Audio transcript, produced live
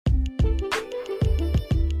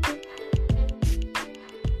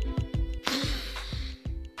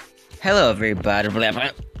Hello, everybody.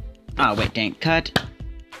 Oh, wait, dang, cut.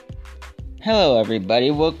 Hello, everybody.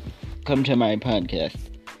 Welcome to my podcast.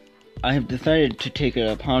 I have decided to take it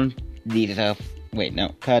upon these. Wait,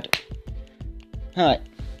 no, cut. Hi.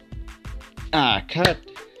 Cut.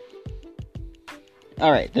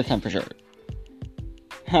 Alright, this time for sure.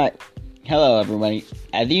 Hi. Hello, everybody.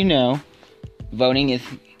 As you know, voting is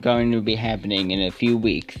going to be happening in a few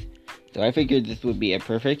weeks. So I figured this would be a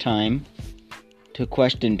perfect time to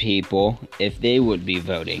question people if they would be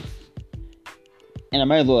voting. And I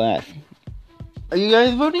might as well ask, are you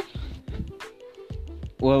guys voting?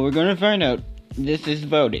 Well, we're gonna find out. This is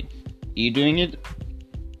voting. You doing it?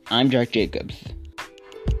 I'm Jack Jacobs.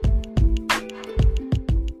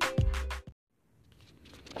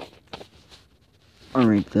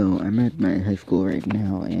 Alright, so I'm at my high school right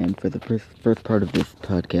now, and for the first part of this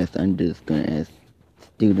podcast, I'm just gonna ask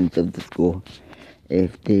students of the school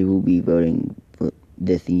if they will be voting for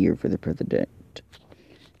this year for the president.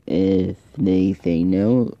 If they say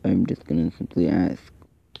no, I'm just gonna simply ask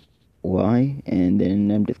why, and then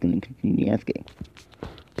I'm just gonna continue asking.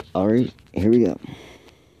 Alright, here we go.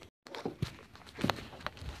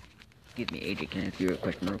 Excuse me, AJ, can I ask you a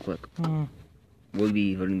question real quick? Will you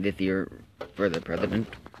be voting this year for the president?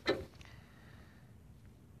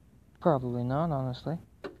 Probably not, honestly.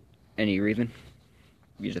 Any reason?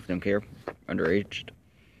 You just don't care? Underaged?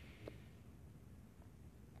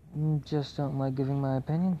 Just don't like giving my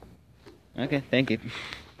opinion. Okay, thank you.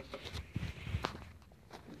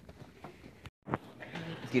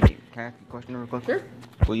 Excuse me, can I ask you a question real quick? Sure.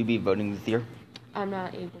 Will you be voting this year? I'm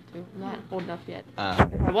not able to. I'm not old enough yet. If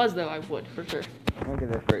Okay. I was, though, I would, for sure. Okay,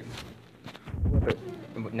 that's great.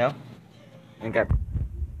 No? Okay.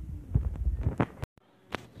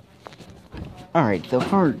 Alright, so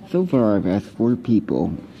far I've asked 4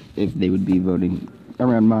 people if they would be voting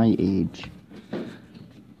around my age.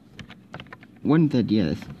 One said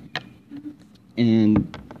yes,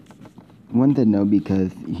 and one said no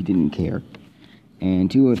because he didn't care, and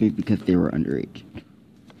 2 others because they were underage.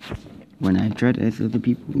 When I tried to ask other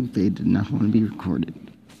people, they did not want to be recorded.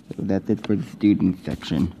 So that's it for the student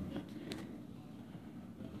section.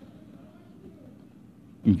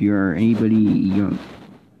 If you're anybody young,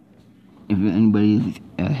 if anybody is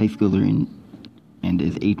a high schooler and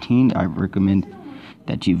is 18, I recommend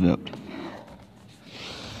that you vote.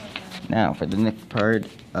 Now, for the next part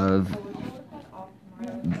of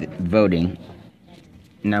voting.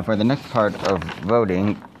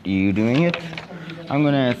 You doing it? I'm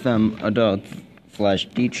going to ask some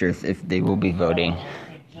adults/teachers if they will be voting.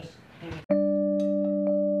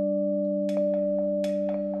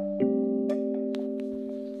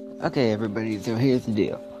 Okay, everybody, so here's the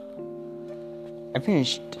deal. I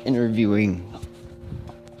finished interviewing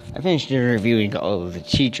all of the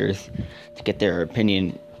teachers to get their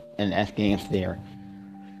opinion and asking if they're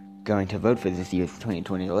going to vote for this year's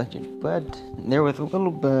 2020 election. But there was a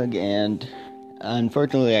little bug, and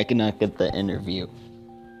unfortunately I could not get the interview.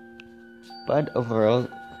 But overall,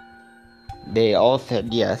 they all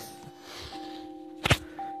said yes.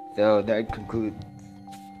 So that concludes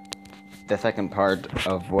the second part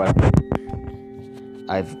of what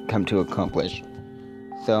I've come to accomplish.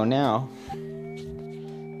 So now,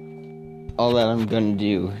 all that I'm going to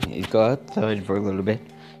do is go outside for a little bit,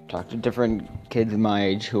 talk to different kids my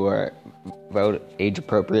age who are age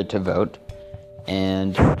appropriate to vote,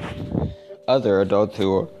 and other adults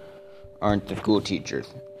who aren't the school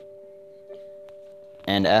teachers,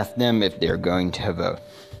 and ask them if they're going to vote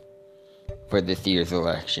for this year's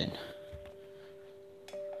election.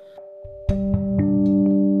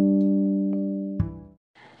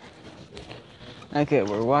 Okay,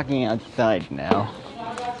 we're walking outside now,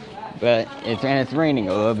 but it's raining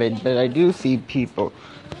a little bit, but I do see people.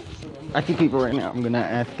 I see people right now. I'm gonna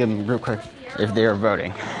ask them real quick if they are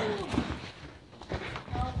voting.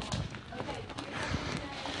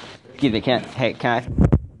 Excuse me, can I? Are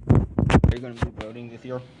you gonna be voting this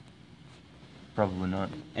year? Probably not.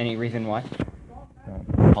 Any reason why?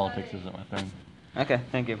 Politics isn't my thing. Okay,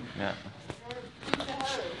 thank you. Yeah.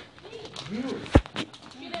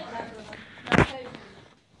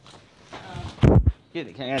 Excuse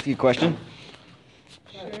me, can I ask you a question?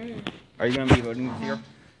 Sure. Are you gonna be voting this year?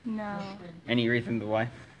 No. Any reasons why?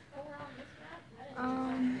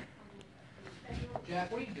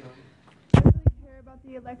 Jack, what are you doing? I don't really care about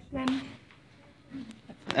the election.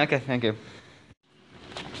 Okay, thank you.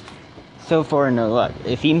 So far, no luck.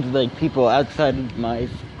 It seems like people outside of my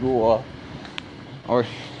school, or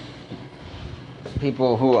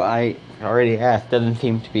people who I already asked, doesn't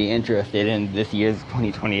seem to be interested in this year's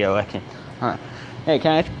 2020 election. Huh. Hey,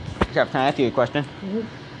 can I ask you a question?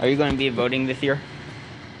 Mm-hmm. Are you going to be voting this year?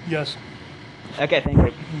 Yes. Okay, thank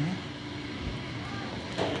you.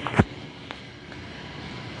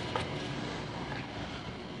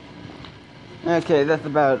 Okay, that's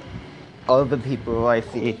about all the people I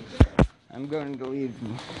see. I'm going to leave.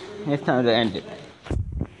 It's time to end it.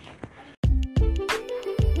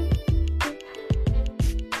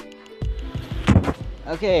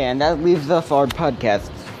 Okay, and that leaves us our podcasts,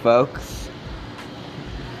 folks.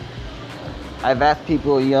 I've asked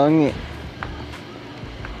people young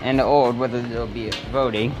and old whether they'll be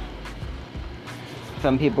voting.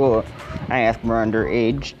 Some people I asked were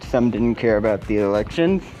underage. Some didn't care about the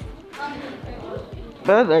elections.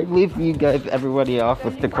 But I leave you guys, everybody off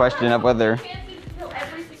with the question of whether,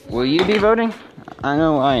 will you be voting? I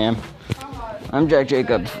know I am. I'm Jack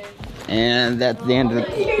Jacobs, and that's the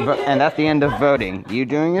end of voting. You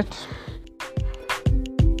doing it?